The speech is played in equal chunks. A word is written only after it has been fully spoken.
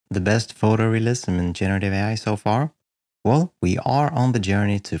The best photorealism in generative AI so far? Well, we are on the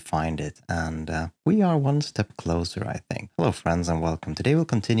journey to find it, and we are one step closer, I think. Hello, friends, and welcome. Today we'll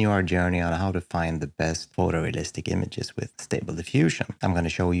continue our journey on how to find the best photorealistic images with Stable Diffusion. I'm going to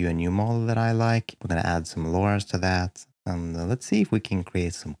show you a new model that I like. We're going to add some LoRa's to that, and let's see if we can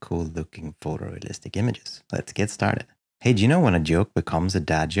create some cool-looking photorealistic images. Let's get started. Hey, do you know when a joke becomes a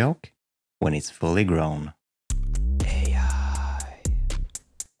dad joke? When it's fully grown.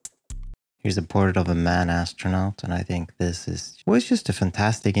 Here's a portrait of a man astronaut, and I think this is, well, it's just a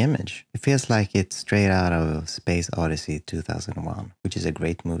fantastic image. It feels like it's straight out of Space Odyssey 2001, which is a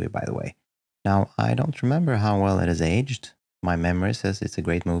great movie, by the way. Now, I don't remember how well it has aged. My memory says it's a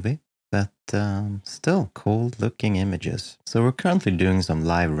great movie, but still cool-looking images. So we're currently doing some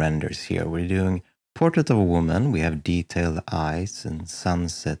live renders here. We're doing portrait of a woman, we have detailed eyes and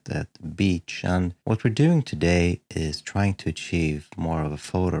sunset at beach, and what we're doing today is trying to achieve more of a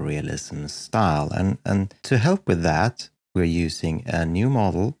photorealism style, and to help with that we're using a new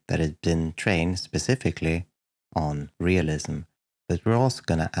model that has been trained specifically on realism, but we're also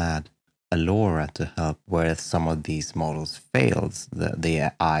going to add a LoRa to help where some of these models fails,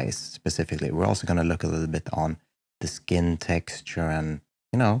 the eyes specifically. We're also going to look a little bit on the skin texture and,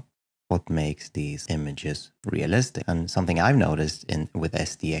 what makes these images realistic. And something I've noticed with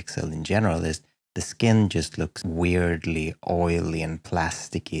SDXL in general is the skin just looks weirdly oily and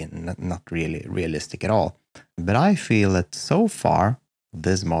plasticky and not really realistic at all. But I feel that so far,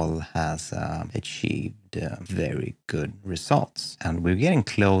 this model has achieved very good results. And we're getting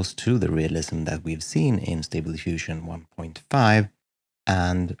close to the realism that we've seen in Stable Diffusion 1.5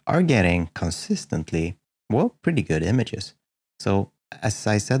 and are getting consistently, well, pretty good images. So as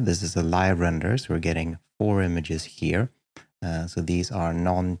I said, this is a live render, so we're getting 4 images here. So these are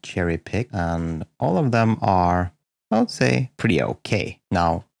non-cherry picked, and all of them are, I would say, pretty okay.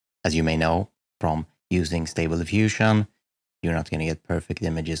 Now, as you may know from using Stable Diffusion, you're not going to get perfect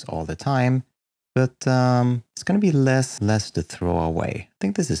images all the time, but it's going to be less to throw away. I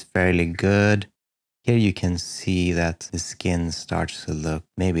think this is fairly good. Here you can see that the skin starts to look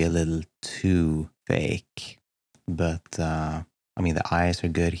maybe a little too fake, but I mean, the eyes are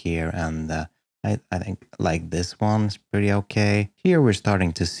good here, and I think like this one's pretty okay. Here we're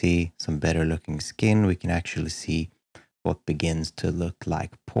starting to see some better looking skin. We can actually see what begins to look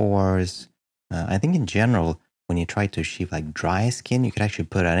like pores. I think in general, when you try to achieve like dry skin, you could actually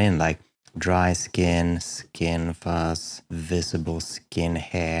put that in like dry skin, skin fuzz, visible skin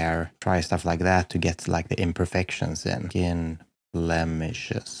hair, try stuff like that to get like the imperfections in. Skin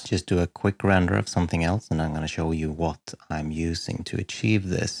blemishes. Just do a quick render of something else, and I'm going to show you what I'm using to achieve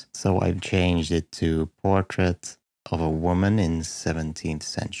this. So I've changed it to portrait of a woman in 17th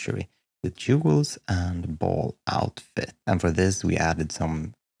century with jewels and ball outfit. And for this, we added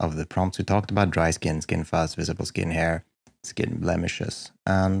some of the prompts we talked about: dry skin, skin fuzz, visible skin hair, skin blemishes,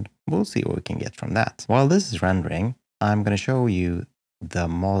 and we'll see what we can get from that. While this is rendering, I'm going to show you the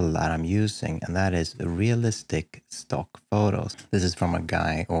model that I'm using, and that is realistic stock photos. This is from a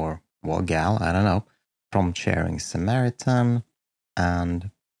guy or, well, gal, I don't know, from Sharing Samaritan,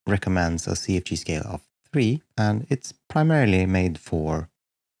 and recommends a CFG scale of 3, and it's primarily made for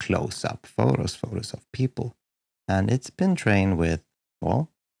close-up photos of people. And it's been trained with,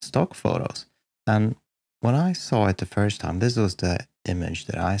 well, stock photos. And when I saw it the first time, this was the image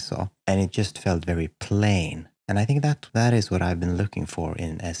that I saw, and it just felt very plain. And I think that is what I've been looking for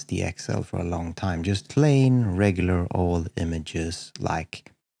in SDXL for a long time. Just plain, regular, old images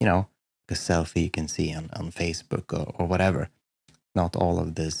like, a selfie you can see on Facebook or whatever. Not all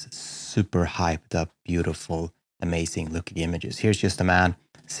of this super hyped up, beautiful, amazing looking images. Here's just a man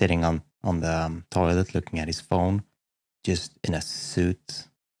sitting on the toilet looking at his phone, just in a suit.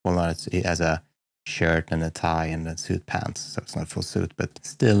 Well, not it has a shirt and a tie and a suit pants, so it's not full suit, but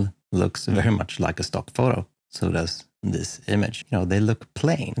still looks very much like a stock photo. So does this image. They look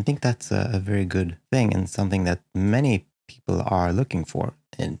plain. I think that's a very good thing, and something that many people are looking for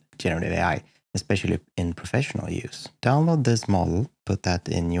in generative AI, especially in professional use. Download this model, put that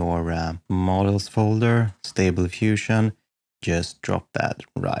in your models folder, Stable Diffusion, just drop that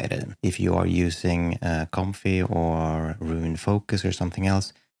right in. If you are using Comfy or Ruin Focus or something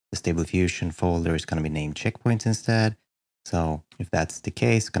else, the Stable Diffusion folder is going to be named checkpoints instead. So if that's the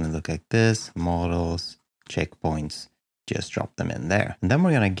case, it's going to look like this: models, checkpoints, just drop them in there. And then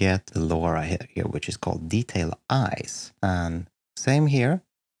we're going to get the LoRa here, which is called Detail Eyes. And same here,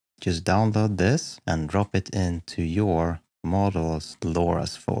 just download this and drop it into your models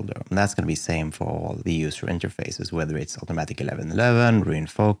LoRa's folder. And that's going to be same for all the user interfaces, whether it's Automatic 1111, Ruin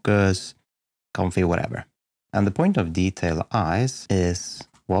Focus, Comfy, whatever. And the point of Detail Eyes is,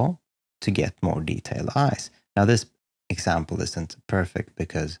 well, to get more detailed eyes. Now this example isn't perfect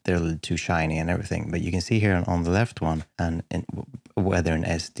because they're a little too shiny and everything, but you can see here on the left one, and whether in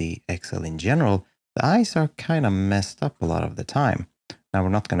SDXL in general, the eyes are kind of messed up a lot of the time. Now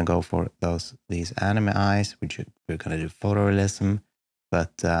we're not going to go for these anime eyes, we're going to do photorealism,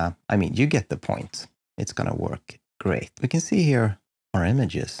 but I mean, you get the point. It's going to work great. We can see here our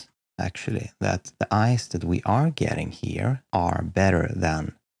images, actually, that the eyes that we are getting here are better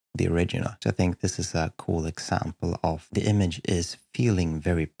than the original. So I think this is a cool example of the image is feeling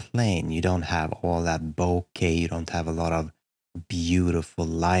very plain. You don't have all that bokeh, you don't have a lot of beautiful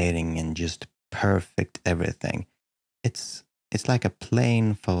lighting and just perfect everything. It's like a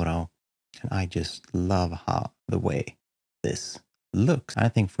plain photo, and I just love how the way this looks. I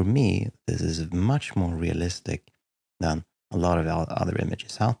think for me, this is much more realistic than a lot of other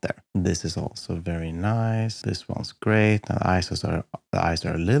images out there. This is also very nice. This one's great. Now, the eyes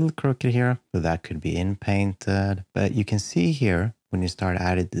are a little crooked here, so that could be in painted. But you can see here, when you start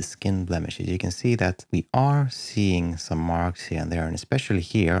adding the skin blemishes, you can see that we are seeing some marks here and there. And especially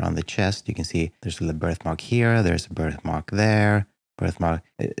here on the chest, you can see there's a little birthmark here, there's a birthmark there, birthmark.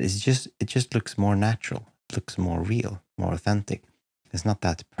 It just looks more natural. It looks more real, more authentic. It's not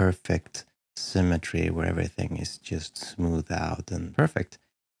that perfect symmetry where everything is just smoothed out and perfect,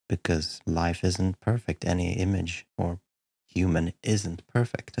 because life isn't perfect. Any image or human isn't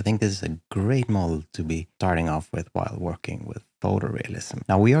perfect. I think this is a great model to be starting off with while working with photorealism.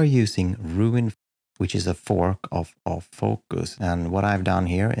 Now we are using Ruin, which is a fork of Focus. And what I've done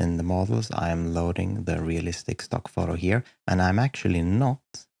here in the models, I'm loading the realistic stock photo here, and I'm actually not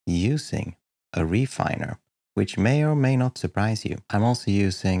using a refiner, which may or may not surprise you. I'm also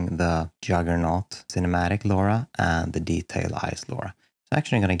using the Juggernaut Cinematic LoRa and the Detail Eyes LoRa. So I'm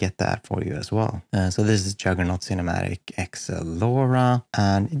actually going to get that for you as well. So this is Juggernaut Cinematic XL LoRa,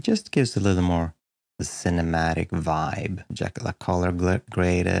 and it just gives a little more the cinematic vibe, like color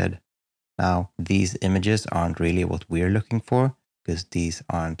graded. Now, these images aren't really what we're looking for, because these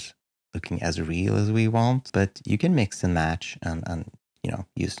aren't looking as real as we want, but you can mix and match and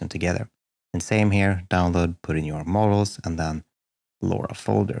use them together. And same here, download, put in your models, and then LoRa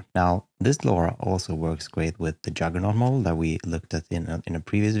folder. Now, this LoRa also works great with the Juggernaut model that we looked at in a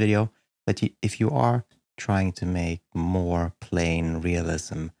previous video. But if you are trying to make more plain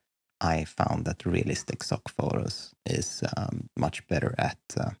realism, I found that realistic stock photos is much better at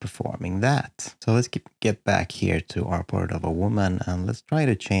performing that. So let's get back here to our portrait of a woman, and let's try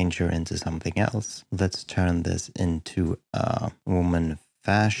to change her into something else. Let's turn this into a woman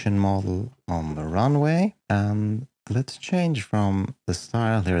fashion model on the runway, and let's change from the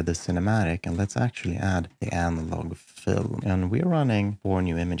style here, the cinematic, and let's actually add the analog film. And we're running 4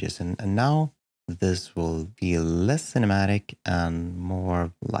 new images, and now this will feel less cinematic and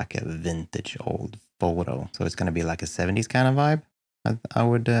more like a vintage old photo. So it's going to be like a 70s kind of vibe, I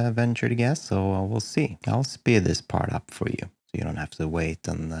would venture to guess. So we'll see. I'll speed this part up for you, so you don't have to wait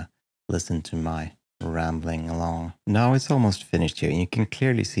and listen to my rambling along. Now it's almost finished here, and you can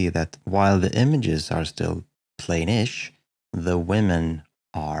clearly see that while the images are still plainish, the women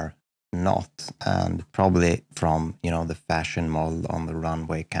are not, and probably from the fashion model on the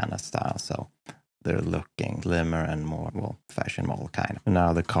runway kind of style. So they're looking slimmer and more, well, fashion model kind of.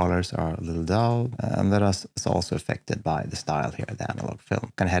 Now the colors are a little dull, and that is also affected by the style here, the analog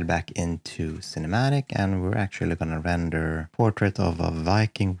film. Gonna head back into cinematic, and we're actually gonna render portrait of a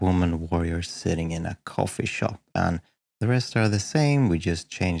Viking woman warrior sitting in a coffee shop. And the rest are the same, we just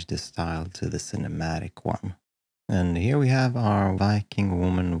changed the style to the cinematic one. And here we have our Viking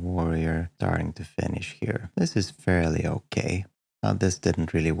woman warrior starting to finish here. This is fairly okay. This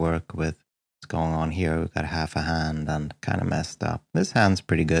didn't really work with what's going on here. We've got half a hand and kind of messed up. This hand's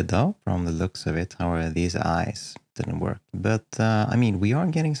pretty good though, from the looks of it. However, these eyes didn't work. But I mean, we are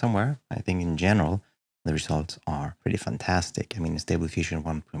getting somewhere. I think in general, the results are pretty fantastic. I mean, in Stable Diffusion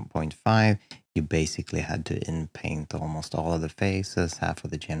 1.5, you basically had to in-paint almost all of the faces. Half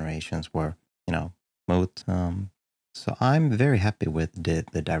of the generations were, smooth. So I'm very happy with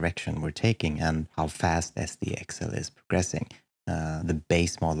the direction we're taking and how fast SDXL is progressing. The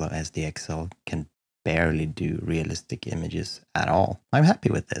base model of SDXL can barely do realistic images at all. I'm happy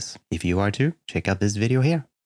with this. If you are too, check out this video here.